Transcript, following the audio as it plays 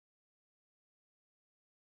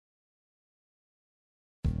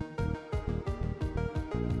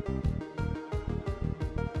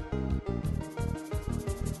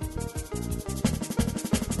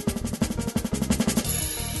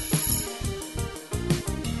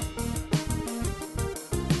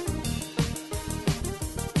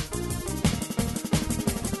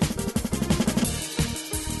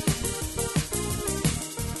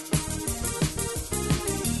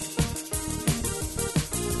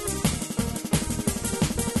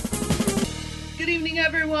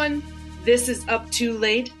everyone. This is Up Too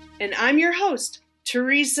Late, and I'm your host,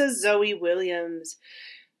 Teresa Zoe Williams.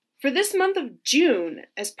 For this month of June,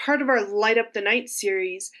 as part of our Light Up the Night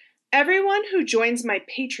series, everyone who joins my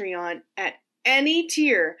Patreon at any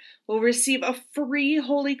tier will receive a free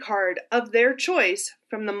holy card of their choice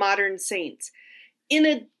from the Modern Saints, in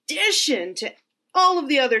addition to all of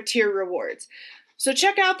the other tier rewards. So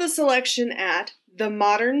check out the selection at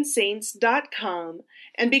themodernsaints.com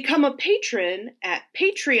and become a patron at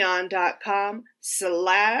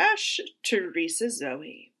patreon.com/Teresa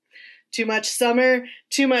Zoe. Too much summer,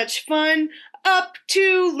 too much fun, up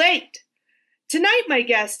too late. Tonight my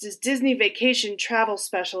guest is Disney Vacation travel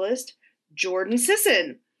specialist Jordan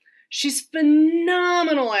Sisson. She's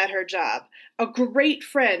phenomenal at her job, a great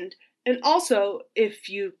friend, and also, if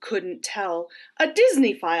you couldn't tell, a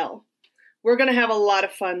Disney-phile. We're going to have a lot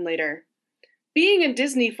of fun later. Being a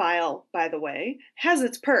Disney-phile, by the way, has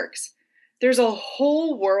its perks. There's a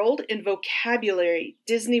whole world and vocabulary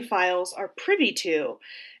Disney-philes are privy to,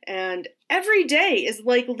 and every day is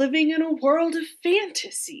like living in a world of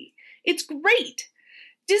fantasy. It's great.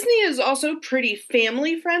 Disney is also pretty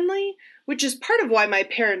family-friendly, which is part of why my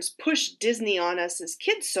parents pushed Disney on us as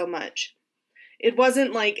kids so much. It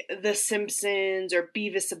wasn't like The Simpsons or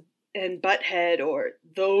Beavis and Butthead or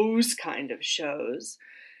those kind of shows.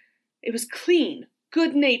 It was clean,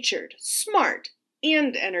 good-natured, smart,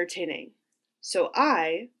 and entertaining. So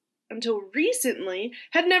I, until recently,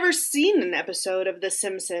 had never seen an episode of The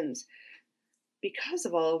Simpsons. Because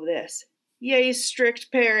of all of this, yay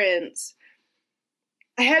strict parents.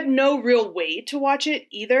 I had no real way to watch it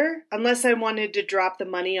either, unless I wanted to drop the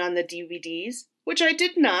money on the DVDs, which I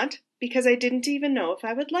did not, because I didn't even know if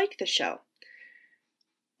I would like the show.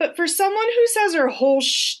 But for someone who says her whole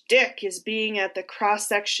shtick is being at the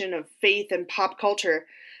cross-section of faith and pop culture,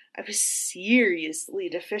 I was seriously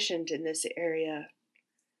deficient in this area.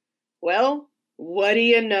 Well, what do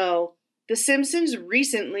you know? The Simpsons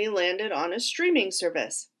recently landed on a streaming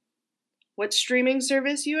service. What streaming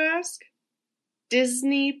service, you ask?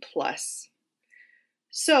 Disney Plus.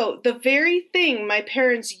 So, the very thing my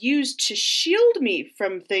parents used to shield me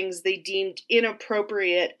from things they deemed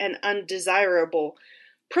inappropriate and undesirable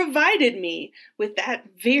provided me with that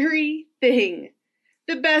very thing.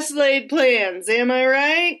 The best laid plans, am I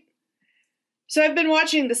right? So I've been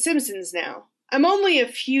watching The Simpsons now. I'm only a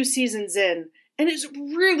few seasons in, and it's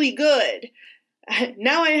really good.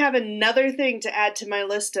 Now I have another thing to add to my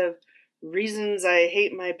list of reasons I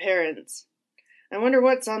hate my parents. I wonder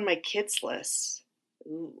what's on my kids' list.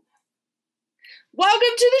 Ooh.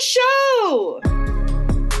 Welcome to the show!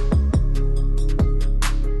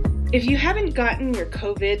 If you haven't gotten your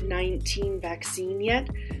COVID-19 vaccine yet,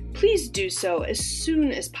 please do so as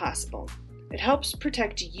soon as possible. It helps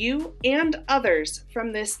protect you and others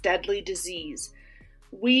from this deadly disease.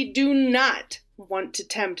 We do not want to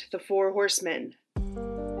tempt the Four Horsemen.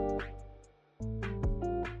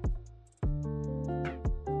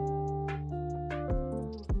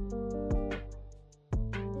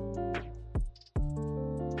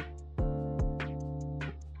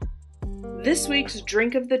 This week's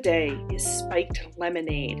drink of the day is spiked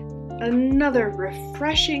lemonade, another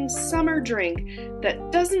refreshing summer drink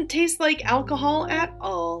that doesn't taste like alcohol at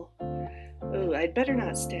all. Ooh, I'd better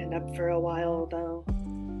not stand up for a while, though.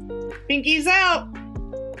 Pinkies out!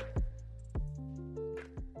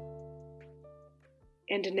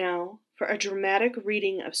 And now for a dramatic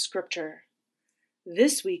reading of Scripture.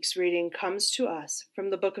 This week's reading comes to us from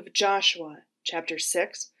the book of Joshua, chapter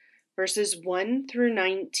 6, verses 1 through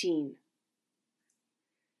 19.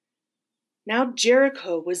 Now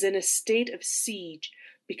Jericho was in a state of siege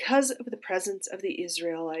because of the presence of the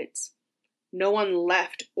Israelites. No one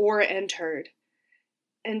left or entered.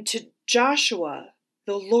 And to Joshua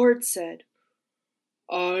the Lord said,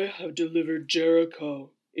 I have delivered Jericho,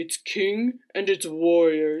 its king and its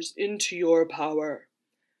warriors, into your power.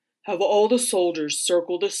 Have all the soldiers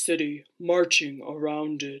circle the city, marching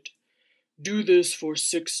around it. Do this for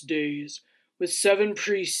 6 days, with 7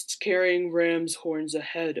 priests carrying ram's horns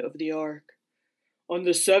ahead of the ark. On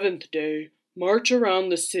the 7th day, march around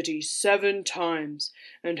the city 7 times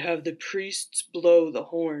and have the priests blow the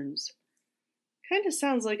horns. Kind of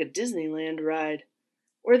sounds like a Disneyland ride,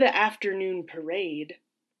 or the afternoon parade.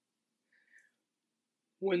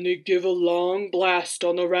 When they give a long blast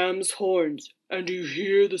on the ram's horns, and you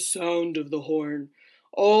hear the sound of the horn,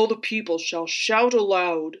 all the people shall shout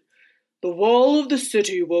aloud. The wall of the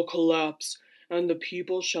city will collapse, and the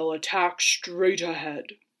people shall attack straight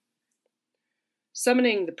ahead.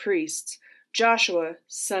 Summoning the priests, Joshua,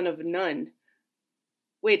 son of Nun.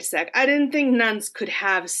 Wait a sec, I didn't think nuns could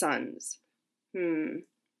have sons.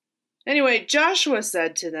 Anyway, Joshua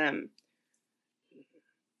said to them,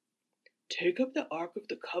 "Take up the Ark of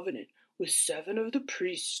the Covenant with 7 of the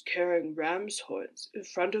priests carrying ram's horns in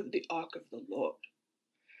front of the Ark of the Lord."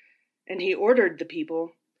 And he ordered the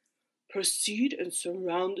people, "Proceed and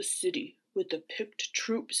surround the city with the picked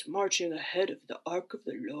troops marching ahead of the Ark of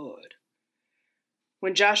the Lord."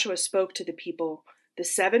 When Joshua spoke to the people, the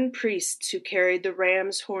 7 priests who carried the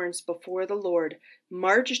ram's horns before the Lord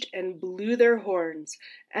marched and blew their horns,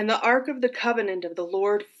 and the Ark of the Covenant of the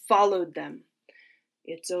Lord followed them.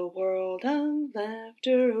 It's a world of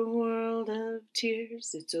laughter, a world of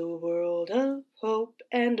tears. It's a world of hope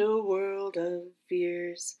and a world of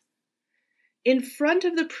fears. In front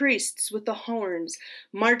of the priests with the horns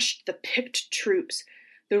marched the picked troops.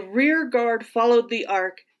 The rear guard followed the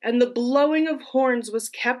ark, and the blowing of horns was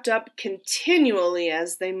kept up continually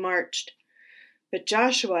as they marched. But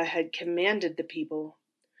Joshua had commanded the people,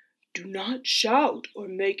 "Do not shout or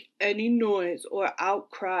make any noise or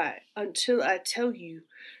outcry until I tell you,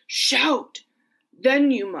 'Shout!'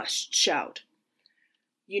 Then you must shout."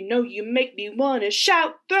 You know you make me want to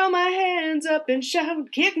shout, throw my hands up and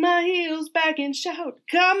shout, kick my heels back and shout,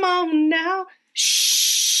 come on now,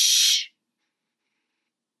 shh.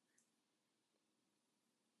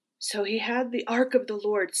 So he had the ark of the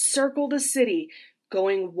Lord circle the city,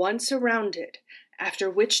 going once around it, after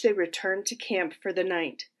which they returned to camp for the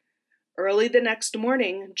night. Early the next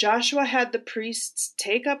morning, Joshua had the priests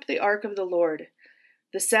take up the ark of the Lord.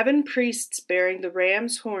 The 7 priests bearing the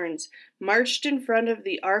ram's horns marched in front of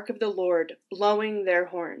the ark of the Lord, blowing their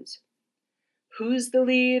horns. Who's the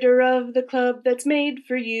leader of the club that's made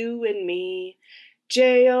for you and me?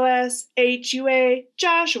 Joshua,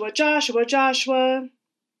 Joshua, Joshua, Joshua.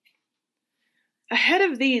 Ahead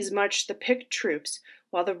of these marched the picked troops,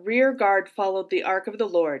 while the rear guard followed the ark of the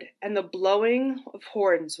Lord, and the blowing of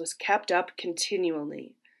horns was kept up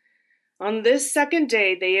continually. On this second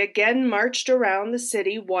day they again marched around the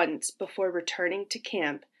city once before returning to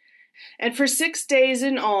camp, and for 6 days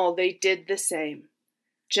in all they did the same,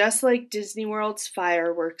 just like Disney World's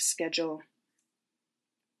fireworks schedule.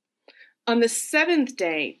 On the 7th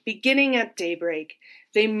day, beginning at daybreak,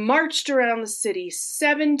 they marched around the city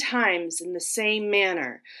 7 times in the same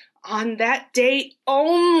manner. On that day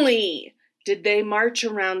only did they march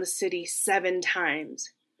around the city 7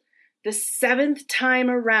 times. The 7th time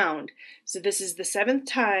around, so this is the 7th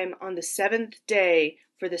time on the 7th day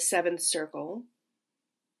for the 7th circle,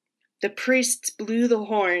 the priests blew the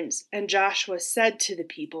horns, and Joshua said to the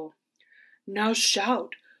people, "Now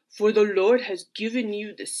shout, for the Lord has given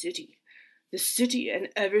you the city. The city and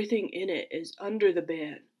everything in it is under the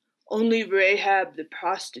ban. Only Rahab the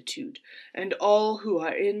prostitute and all who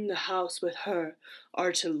are in the house with her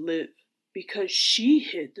are to live, because she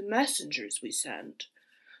hid the messengers we sent.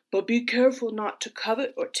 But be careful not to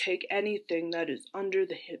covet or take anything that is under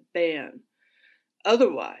the ban.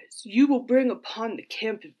 Otherwise, you will bring upon the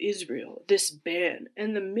camp of Israel this ban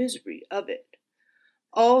and the misery of it.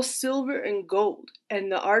 All silver and gold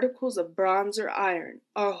and the articles of bronze or iron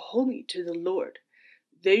are holy to the Lord.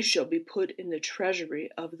 They shall be put in the treasury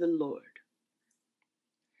of the Lord."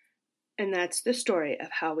 And that's the story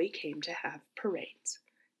of how we came to have parades.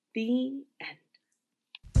 The end.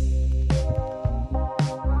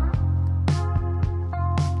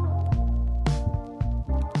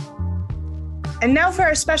 And now for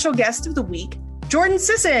our special guest of the week, Jordan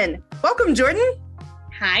Sisson. Welcome, Jordan.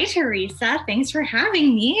 Hi, Teresa. Thanks for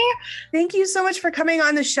having me. Thank you so much for coming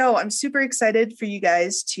on the show. I'm super excited for you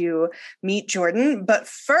guys to meet Jordan. But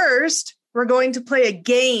first, we're going to play a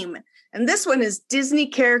game. And this one is Disney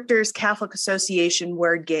Characters Catholic Association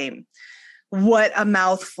word game. What a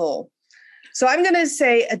mouthful. So I'm going to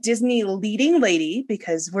say a Disney leading lady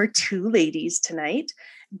because we're 2 ladies tonight.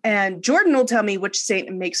 And Jordan will tell me which saint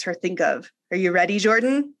it makes her think of. Are you ready,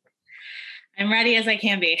 Jordan? I'm ready as I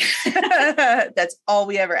can be. That's all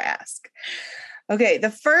we ever ask. Okay,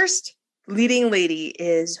 the first leading lady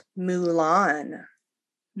is Mulan.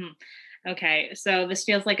 Okay, so this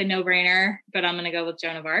feels like a no-brainer, but I'm going to go with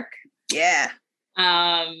Joan of Arc. Yeah.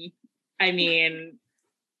 I mean,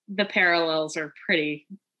 the parallels are pretty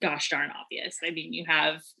gosh darn obvious. I mean, you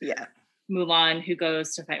have Mulan who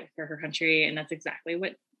goes to fight for her country, and that's exactly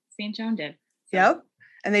what St. Joan did. So. Yep.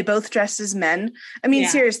 And they both dressed as men. I mean,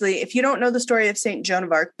 seriously, if you don't know the story of St. Joan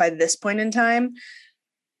of Arc by this point in time,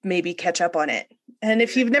 maybe catch up on it. And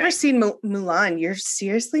if you've never seen Mulan, you're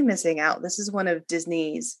seriously missing out. This is one of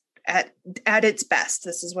Disney's at its best.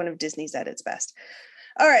 This is one of Disney's at its best.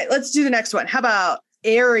 All right, let's do the next one. How about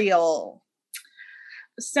Ariel?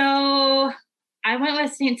 So I went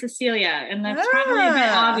with St. Cecilia, and that's probably a bit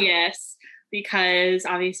obvious. because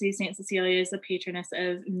obviously Saint Cecilia is the patroness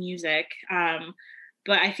of music.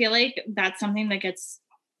 But I feel like that's something that gets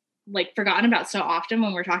like forgotten about so often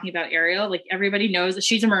when we're talking about Ariel. Like everybody knows that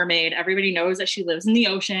she's a mermaid. Everybody knows that she lives in the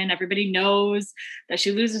ocean. Everybody knows that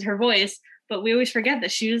she loses her voice, but we always forget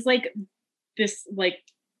that she was like this like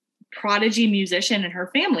prodigy musician in her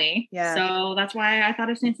family. Yeah. So that's why I thought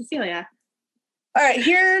of Saint Cecilia. All right,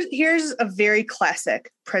 here's a very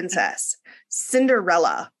classic princess,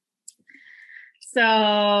 Cinderella.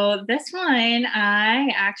 So this one I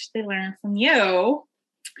actually learned from you.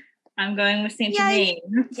 I'm going with Saint Germain.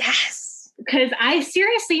 Yes. Because I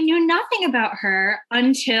seriously knew nothing about her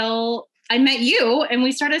until I met you and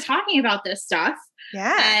we started talking about this stuff.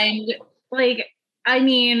 Yeah. And like, I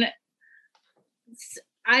mean,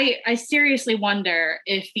 I seriously wonder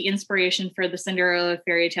if the inspiration for the Cinderella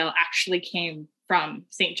fairy tale actually came from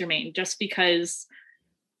Saint Germain, just because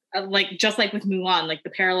just like with Mulan, like the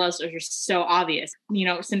parallels are just so obvious. You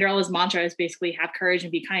know, Cinderella's mantra is basically have courage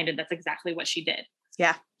and be kind. And that's exactly what she did.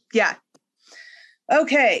 Yeah. Yeah.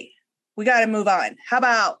 Okay. We got to move on. How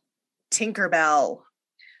about Tinkerbell?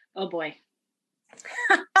 Oh boy.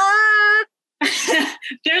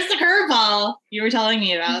 There's the curveball you were telling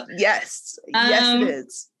me about. Yes. Yes, it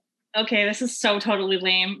is. Okay. This is so totally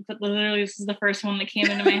lame, but literally this is the first one that came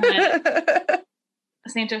into my head.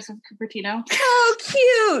 Saint Joseph Cupertino. Oh,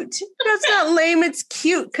 cute. That's not lame. It's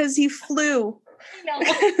cute because he flew. No.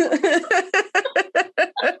 That's the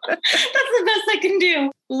best I can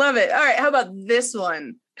do. Love it. All right. How about this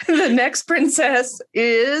one? The next princess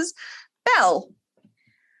is Belle.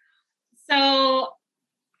 So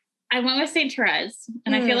I went with Saint Therese,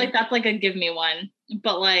 and I feel like that's like a give me one.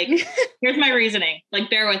 But like, here's my reasoning. Like,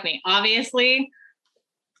 bear with me. Obviously,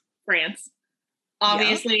 France.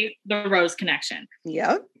 Obviously, the Rose connection.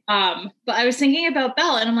 Yep. But I was thinking about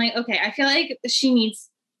Belle, and I'm like, okay, I feel like there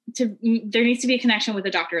needs to be a connection with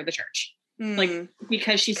the doctor of the church. Like,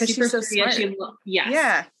 because she's super so smart. Yes.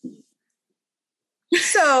 Yeah.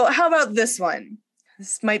 So how about this one?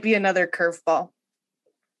 This might be another curveball.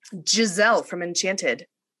 Giselle from Enchanted.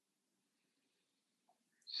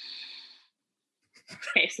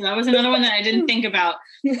 Okay, so that was another one that I didn't think about,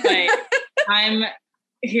 but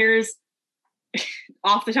here's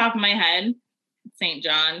off the top of my head, St.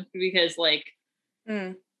 John, because like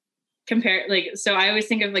compare, like, so I always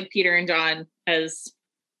think of like Peter and John as,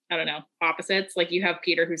 I don't know, opposites. Like you have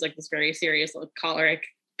Peter, who's like this very serious, like, choleric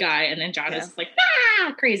guy, and then John is like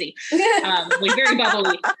crazy, like very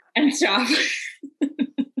bubbly and stuff.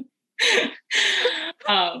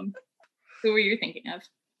 Who were you thinking of?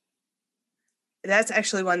 That's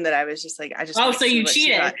actually one that I was just like, so you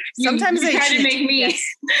cheated. Sometimes you I tried cheat. to make me. Yes.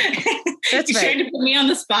 That's you tried to put me on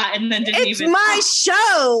the spot and then didn't even. It's my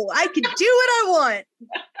show. I can do what I want.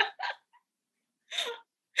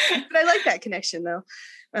 But I like that connection though.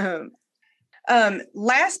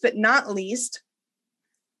 Last but not least,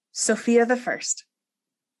 Sophia the First.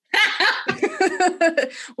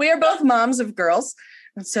 We are both moms of girls,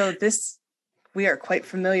 and so we are quite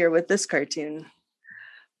familiar with this cartoon.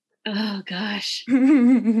 Oh gosh.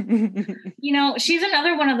 You know, she's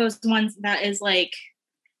another one of those ones that is like,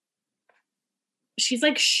 she's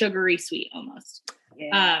like sugary sweet almost.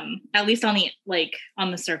 Yeah. At least on the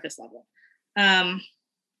surface level. I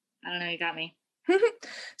don't know, you got me.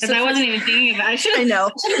 Because I wasn't even thinking about it. I should have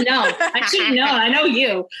known. I should have known. I know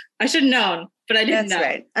you. I should have known, but I didn't know. That's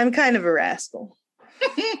right. I'm kind of a rascal.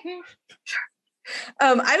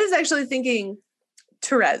 I was actually thinking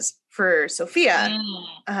Therese for Sophia,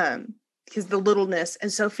 because the littleness,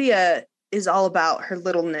 and Sophia is all about her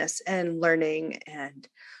littleness and learning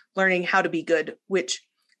how to be good, which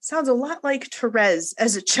sounds a lot like Therese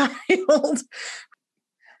as a child.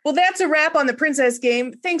 Well, that's a wrap on the princess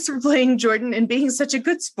game. Thanks for playing, Jordan, and being such a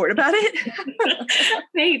good sport about it.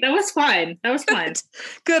 Hey, that was fun.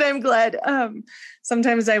 Good. I'm glad.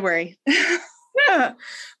 Sometimes I worry.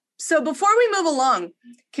 So before we move along,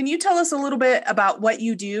 can you tell us a little bit about what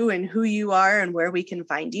you do and who you are and where we can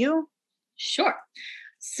find you? Sure.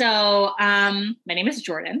 So my name is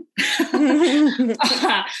Jordan. I'm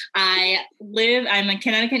a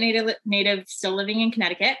Connecticut native, still living in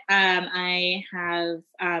Connecticut. I have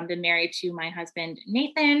been married to my husband,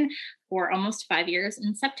 Nathan, for almost 5 years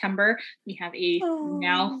in September. We have a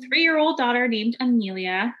now 3-year-old daughter named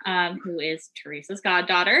Amelia, who is Teresa's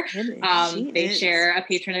goddaughter. They share a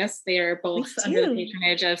patroness. They are both under the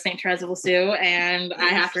patronage of St. Therese of Lisieux, and I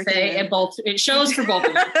have to say it shows for both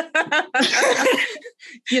of them.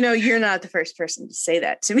 You're not the first person to say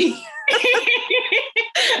that to me.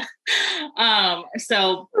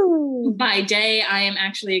 So by day, I am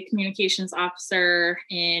actually a communications officer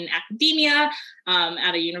in academia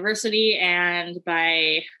at a university, and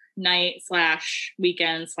by night /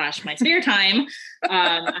 weekend / my spare time,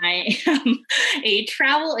 I am a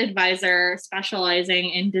travel advisor specializing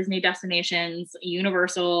in Disney destinations,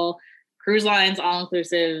 Universal, cruise lines,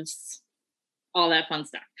 all-inclusives, all that fun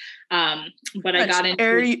stuff. But I got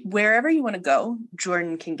into wherever you want to go,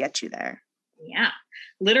 Jordan can get you there. Yeah,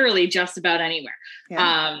 literally just about anywhere.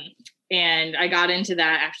 Yeah. And I got into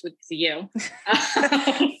that actually because of you.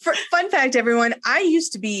 Fun fact, everyone, I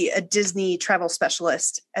used to be a Disney travel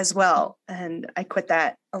specialist as well. And I quit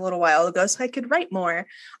that a little while ago so I could write more.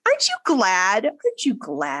 Aren't you glad? Aren't you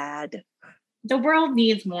glad? The world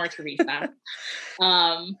needs more, Teresa.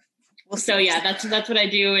 So yeah, that's what I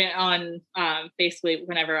do on basically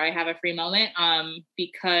whenever I have a free moment,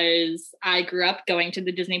 because I grew up going to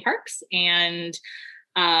the Disney parks and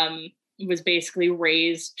was basically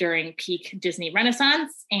raised during peak Disney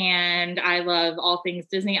Renaissance, and I love all things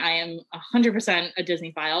Disney. I am 100% a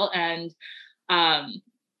Disney-phile, and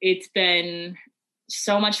it's been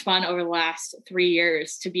so much fun over the last 3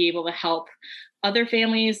 years to be able to help other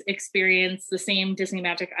families experience the same Disney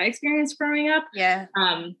magic I experienced growing up. Yeah.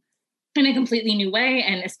 In a completely new way.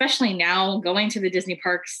 And especially now going to the Disney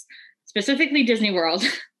parks, specifically Disney World,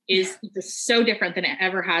 is just so different than it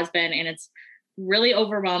ever has been. And it's really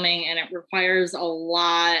overwhelming, and it requires a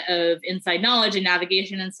lot of inside knowledge and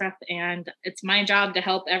navigation and stuff. And it's my job to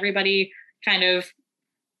help everybody kind of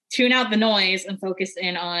tune out the noise and focus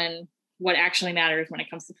in on what actually matters when it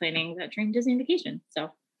comes to planning that dream Disney vacation.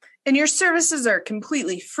 And your services are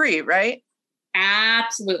completely free, right?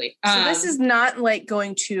 Absolutely. So this is not like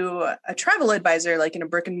going to a travel advisor, like in a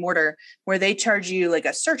brick and mortar, where they charge you like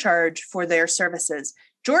a surcharge for their services.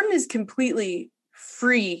 Jordan is completely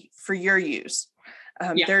free for your use.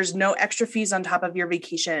 There's no extra fees on top of your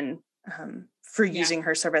vacation for using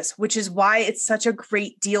her service, which is why it's such a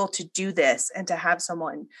great deal to do this and to have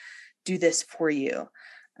someone do this for you.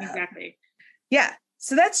 Exactly. Yeah.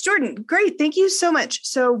 So that's Jordan. Great. Thank you so much.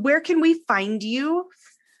 So where can we find you?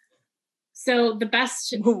 So the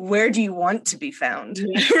best... Where do you want to be found?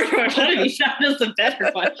 That is a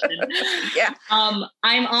better question. Yeah.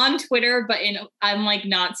 I'm on Twitter, but I'm like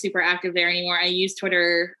not super active there anymore. I use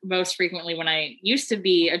Twitter most frequently when I used to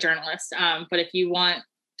be a journalist. But if you want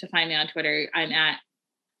to find me on Twitter, I'm at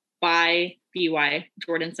by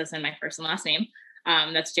Jordan Sisson, my first and last name.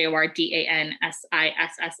 That's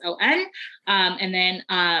JORDANSISSON. And then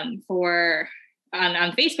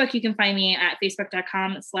on Facebook, you can find me at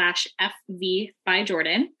facebook.com/FV by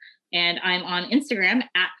Jordan. And I'm on Instagram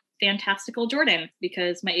at Fantastical Jordan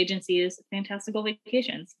because my agency is Fantastical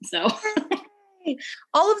Vacations. So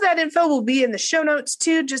all of that info will be in the show notes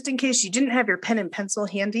too, just in case you didn't have your pen and pencil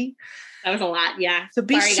handy. That was a lot. Yeah. So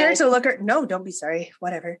be sure to look her. No, don't be sorry.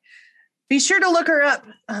 Whatever. Be sure to look her up.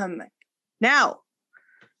 Now,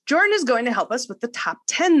 Jordan is going to help us with the top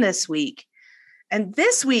 10 this week. And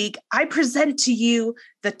this week, I present to you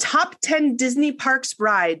the top 10 Disney Parks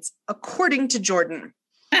rides according to Jordan.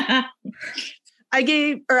 I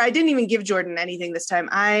didn't even give Jordan anything this time.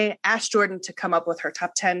 I asked Jordan to come up with her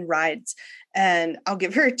top 10 rides, and I'll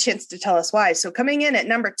give her a chance to tell us why. So coming in at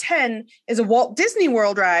number 10 is a Walt Disney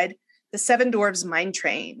World ride, the Seven Dwarfs Mine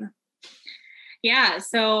Train. Yeah,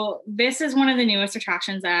 so this is one of the newest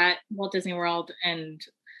attractions at Walt Disney World, and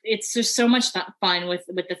it's just so much fun with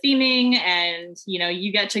the theming, and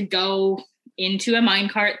you get to go into a mine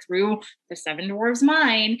cart through the Seven Dwarfs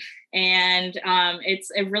mine, and it's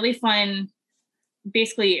a really fun,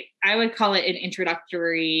 basically I would call it an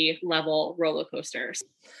introductory level roller coaster.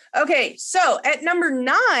 Okay, so at number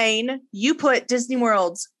 9 you put Disney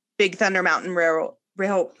World's Big Thunder Mountain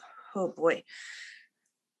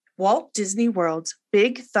Walt Disney World's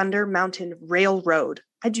Big Thunder Mountain Railroad.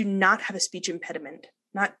 I do not have a speech impediment.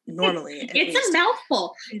 Not normally. It's a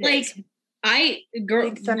mouthful. Big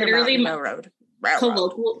Thunder Mountain Railroad.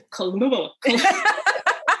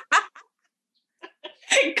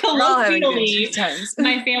 Colloquially,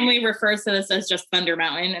 my family refers to this as just Thunder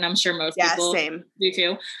Mountain, and I'm sure most people do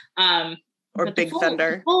too. Or Big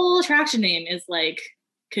Thunder. The whole attraction name is like,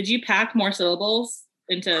 could you pack more syllables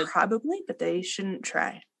into? Probably, but they shouldn't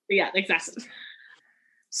try. Yeah, exactly.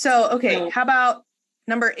 So, okay, how about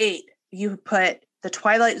number 8? You put the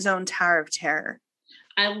Twilight Zone Tower of Terror.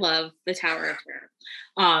 I love the Tower of Terror.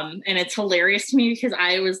 And it's hilarious to me because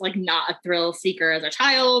I was like not a thrill seeker as a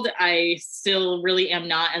child. I still really am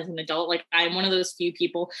not as an adult. Like I'm one of those few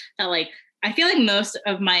people that like I feel like most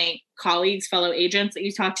of my colleagues, fellow agents that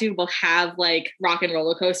you talk to will have like Rock and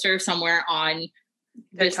Roller Coaster somewhere on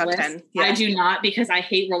this top list. 10. Yeah. I do not, because I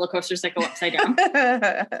hate roller coasters that go upside down.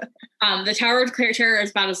 The Tower of Terror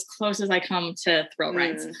is about as close as I come to thrill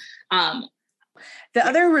rides. The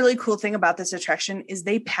other really cool thing about this attraction is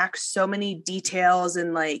they pack so many details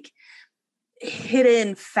and like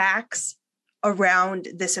hidden facts around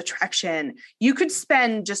this attraction. You could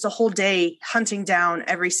spend just a whole day hunting down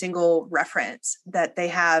every single reference that they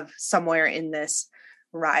have somewhere in this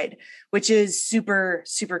ride, which is super,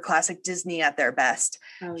 super classic Disney at their best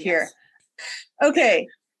here. Yes. Okay.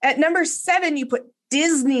 At number 7, you put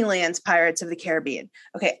Disneyland's Pirates of the Caribbean.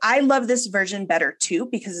 Okay. I love this version better too,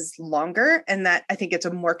 because it's longer and that I think it's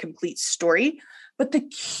a more complete story, but the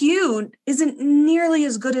queue isn't nearly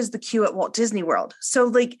as good as the queue at Walt Disney World. So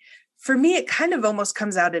like, for me, it kind of almost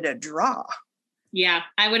comes out at a draw. Yeah,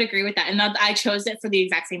 I would agree with that. And I chose it for the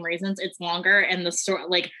exact same reasons. It's longer, and the story,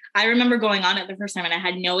 like, I remember going on it the first time and I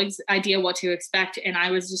had no idea what to expect. And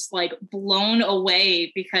I was just like blown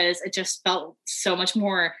away because it just felt so much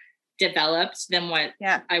more developed than what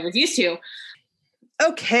I was used to.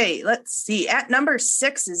 Okay, let's see. At number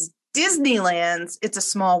 6 is Disneyland's It's a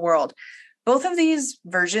Small World. Both of these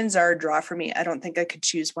versions are a draw for me. I don't think I could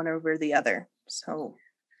choose one over the other. So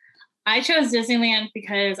I chose Disneyland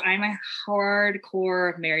because I'm a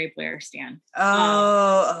hardcore Mary Blair stan.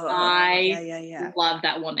 I love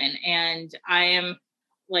that woman, and I am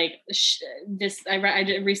like this. I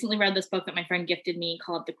recently read this book that my friend gifted me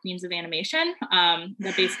called "The Queens of Animation,"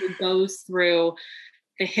 that basically goes through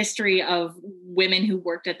the history of women who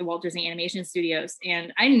worked at the Walt Disney Animation Studios.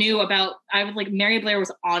 And I knew Mary Blair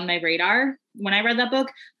was on my radar when I read that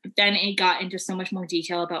book, but then it got into so much more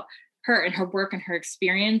detail about her and her work and her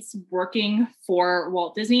experience working for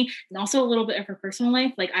Walt Disney, and also a little bit of her personal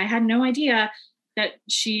life. Like, I had no idea that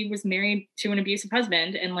she was married to an abusive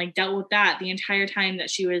husband and like dealt with that the entire time that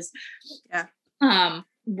she was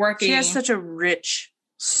working. She has such a rich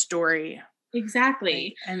story.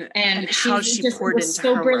 Exactly. And how she poured into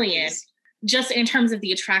so her brilliant. Work. Just in terms of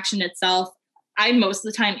the attraction itself, I most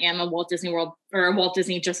of the time am a Walt Disney World or a Walt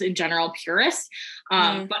Disney just in general purist.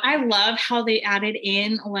 But I love how they added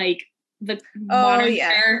in like the modern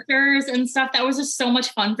characters and stuff. That was just so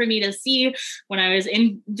much fun for me to see when I was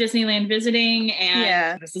in Disneyland visiting.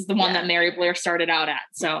 And this is the one that Mary Blair started out at.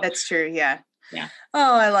 So that's true. Yeah. Yeah.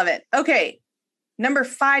 Oh, I love it. Okay. Number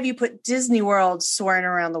 5, you put Disney World Soaring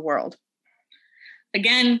Around the World.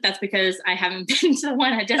 Again, that's because I haven't been to the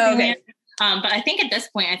one at Disneyland. Okay. But I think at this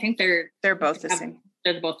point, I think they're both the same.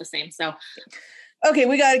 They're both the same. So, okay,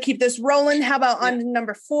 we got to keep this rolling. How about on to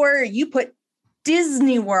number 4? You put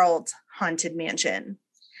Disney World Haunted Mansion.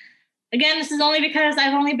 Again, this is only because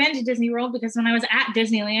I've only been to Disney World, because when I was at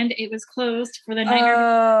Disneyland, it was closed for the Nightmare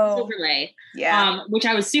overlay. Yeah. Which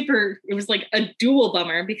I was it was like a dual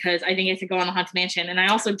bummer because I didn't get to go on the Haunted Mansion, and I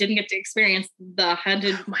also didn't get to Experience the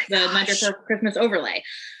Nightmare Before Christmas overlay.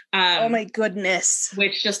 Oh my goodness.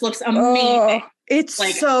 Which just looks amazing. It's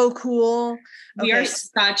like, so cool. We are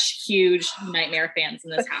such huge Nightmare fans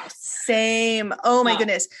in this house. Same. Oh my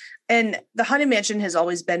goodness. And the Haunted Mansion has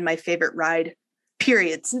always been my favorite ride,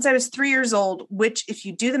 period, since I was 3 years old, which, if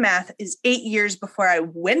you do the math, is 8 years before I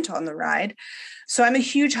went on the ride. So I'm a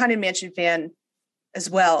huge Haunted Mansion fan as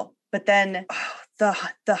well. But then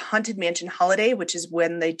the Haunted Mansion holiday, which is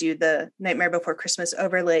when they do the Nightmare Before Christmas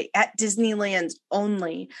overlay at Disneyland's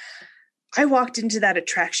only, I walked into that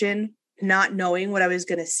attraction not knowing what I was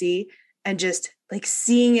going to see, and just like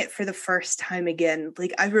seeing it for the first time again.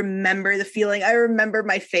 Like, I remember the feeling. I remember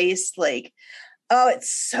my face. Like, oh,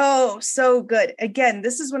 it's so, so good. Again,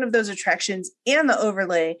 this is one of those attractions and the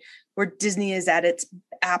overlay where Disney is at its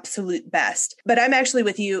absolute best. But I'm actually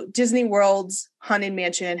with you. Disney World's Haunted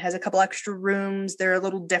Mansion has a couple extra rooms. They're a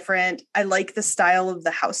little different. I like the style of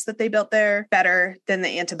the house that they built there better than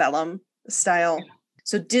the antebellum style.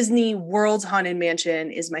 So Disney World's Haunted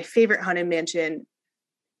Mansion is my favorite Haunted Mansion,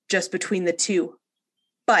 just between the two.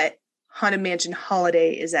 But Haunted Mansion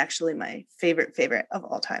Holiday is actually my favorite of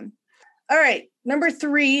all time. All right. Number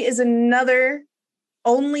 3 is another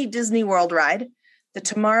only Disney World ride, the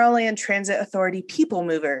Tomorrowland Transit Authority People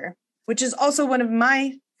Mover, which is also one of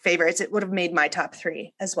my favorites. It would have made my top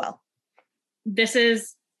 3 as well. This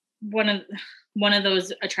is one of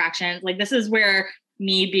those attractions. Like, this is where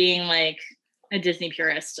me being like a Disney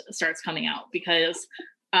purist starts coming out, because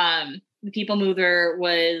the People Mover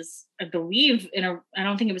was, I believe, I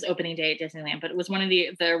don't think it was opening day at Disneyland, but it was one of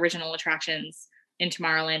the original attractions in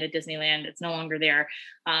Tomorrowland at Disneyland. It's no longer there.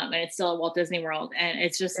 And it's still at Walt Disney World. And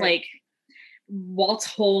it's just like Walt's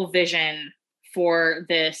whole vision for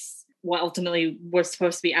this what ultimately was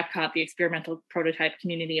supposed to be Epcot, the experimental prototype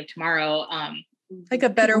community of tomorrow. Like a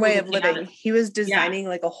better way of living. He was designing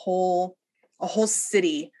like a whole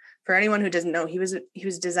city. For anyone who doesn't know, he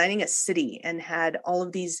was designing a city and had all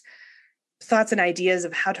of these thoughts and ideas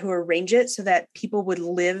of how to arrange it so that people would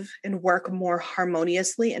live and work more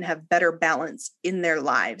harmoniously and have better balance in their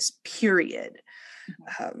lives, period.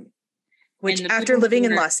 Which after living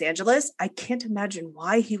in Los Angeles, I can't imagine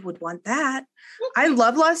why he would want that. I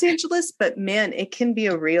love Los Angeles, but man, it can be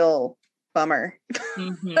a real bummer.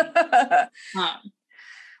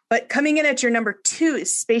 But coming in at your number 2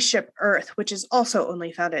 is Spaceship Earth, which is also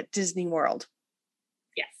only found at Disney World.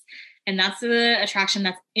 Yes. And that's the attraction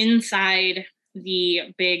that's inside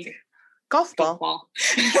the big golf ball.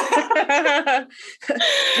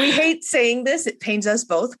 We hate saying this. It pains us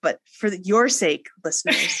both, but for your sake,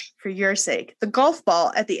 listeners, for your sake, the golf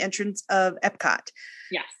ball at the entrance of Epcot.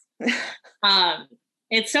 Yes.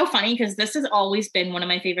 It's so funny because this has always been one of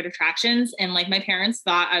my favorite attractions. And like my parents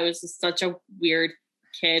thought I was just such a weird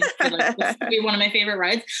kid for like this to be one of my favorite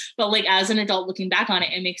rides. But like as an adult looking back on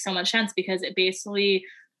it, it makes so much sense because it basically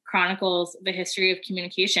chronicles the history of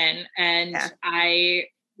communication. And I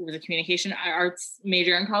was a communication arts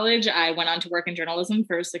major in college. I went on to work in journalism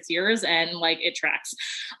for 6 years and like it tracks.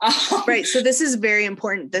 Right. So this is very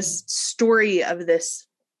important. This story of this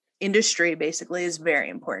industry basically is very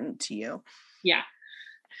important to you. Yeah.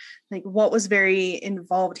 Like what was very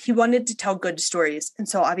involved. He wanted to tell good stories. And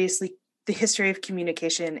so obviously the history of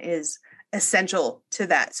communication is essential to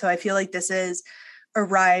that. So I feel like this is a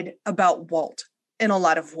ride about Walt in a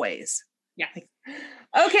lot of ways. Yeah.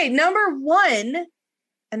 Okay. Number 1,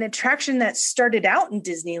 an attraction that started out in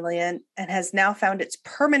Disneyland and has now found its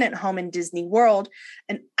permanent home in Disney World,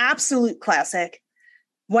 an absolute classic.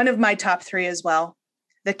 One of my top 3 as well,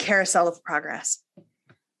 the Carousel of Progress.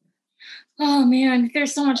 Oh man,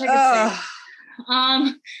 there's so much I could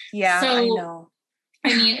say. Yeah, so, I know.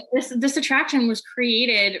 I mean, this attraction was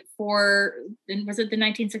created for, was it the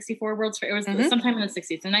 1964 World's Fair? It was sometime in the 60s,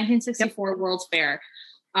 the 1964 World's Fair.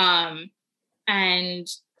 And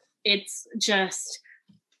it's just,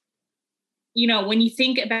 you know, when you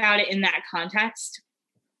think about it in that context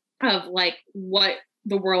of like what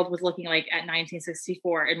the world was looking like at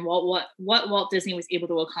 1964 and what Walt Disney was able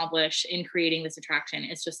to accomplish in creating this attraction,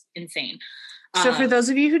 it's just insane. So for those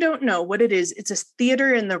of you who don't know what it is, it's a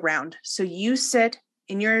theater in the round. So you sit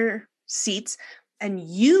in your seats and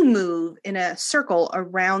you move in a circle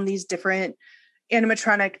around these different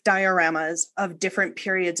animatronic dioramas of different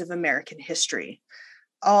periods of American history,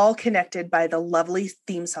 all connected by the lovely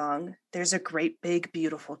theme song, There's a Great Big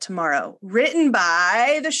Beautiful Tomorrow, written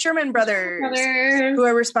by the Sherman Brothers, who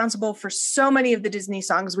are responsible for so many of the Disney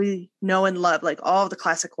songs we know and love, like all of the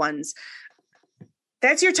classic ones.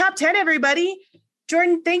 That's your top 10, everybody.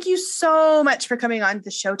 Jordan, thank you so much for coming on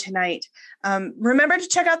the show tonight. Remember to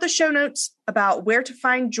check out the show notes about where to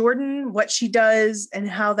find Jordan, what she does, and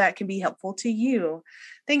how that can be helpful to you.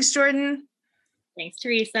 Thanks, Jordan. Thanks,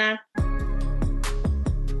 Teresa.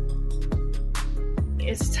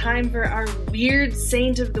 It's time for our Weird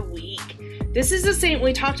Saint of the Week. This is a saint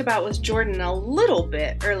we talked about with Jordan a little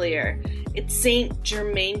bit earlier. It's Saint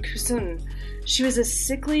Germaine Cousin. She was a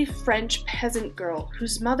sickly French peasant girl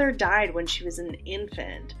whose mother died when she was an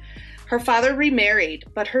infant. Her father remarried,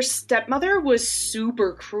 but her stepmother was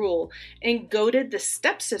super cruel and goaded the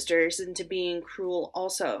stepsisters into being cruel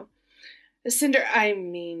also.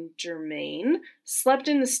 Germaine slept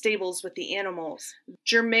in the stables with the animals.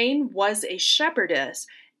 Germaine was a shepherdess,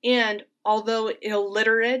 and although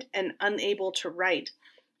illiterate and unable to write,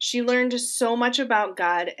 she learned so much about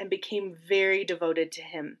God and became very devoted to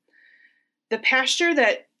him. The pasture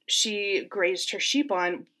that she grazed her sheep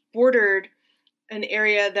on bordered an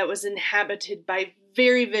area that was inhabited by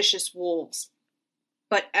very vicious wolves.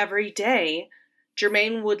 But every day,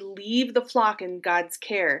 Germaine would leave the flock in God's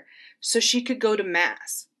care so she could go to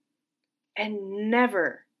Mass. And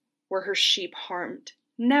never were her sheep harmed.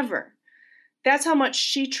 Never. That's how much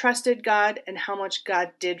she trusted God and how much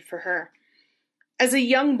God did for her. As a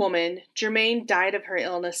young woman, Germaine died of her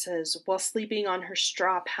illnesses while sleeping on her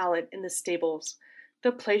straw pallet in the stables,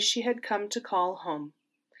 the place she had come to call home.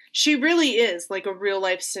 She really is like a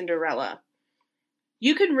real-life Cinderella.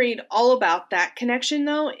 You can read all about that connection,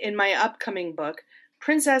 though, in my upcoming book,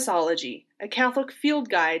 Princessology, a Catholic field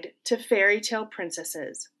guide to fairy tale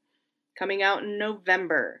princesses, coming out in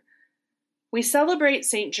November. We celebrate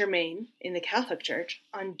Saint Germaine in the Catholic Church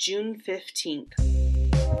on June 15th.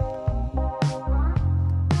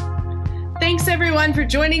 Thanks everyone for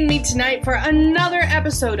joining me tonight for another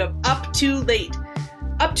episode of Up Too Late.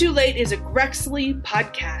 Up Too Late is a Grexley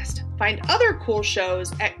podcast Find other cool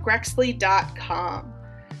shows at grexley.com.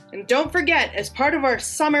 And don't forget, as part of our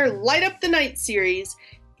summer Light Up the Night series,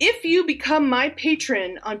 if you become my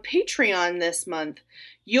patron on Patreon this month,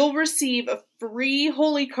 you'll receive a free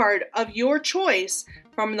holy card of your choice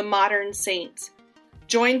from the Modern Saints.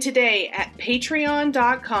 Join today at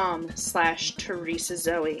patreon.com/Teresa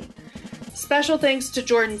Zoe. Special thanks to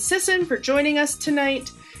Jordan Sisson for joining us tonight,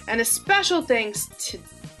 and a special thanks to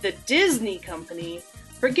the Disney Company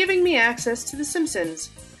for giving me access to The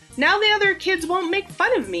Simpsons. Now the other kids won't make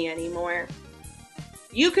fun of me anymore.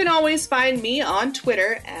 You can always find me on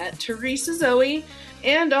Twitter at Teresa Zoe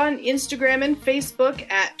and on Instagram and Facebook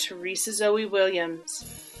at Teresa Zoe Williams.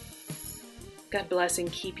 God bless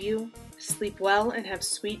and keep you. Sleep well and have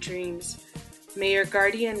sweet dreams. May your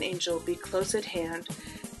guardian angel be close at hand,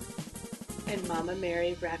 and Mama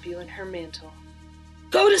Mary wrap you in her mantle.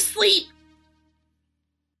 Go to sleep!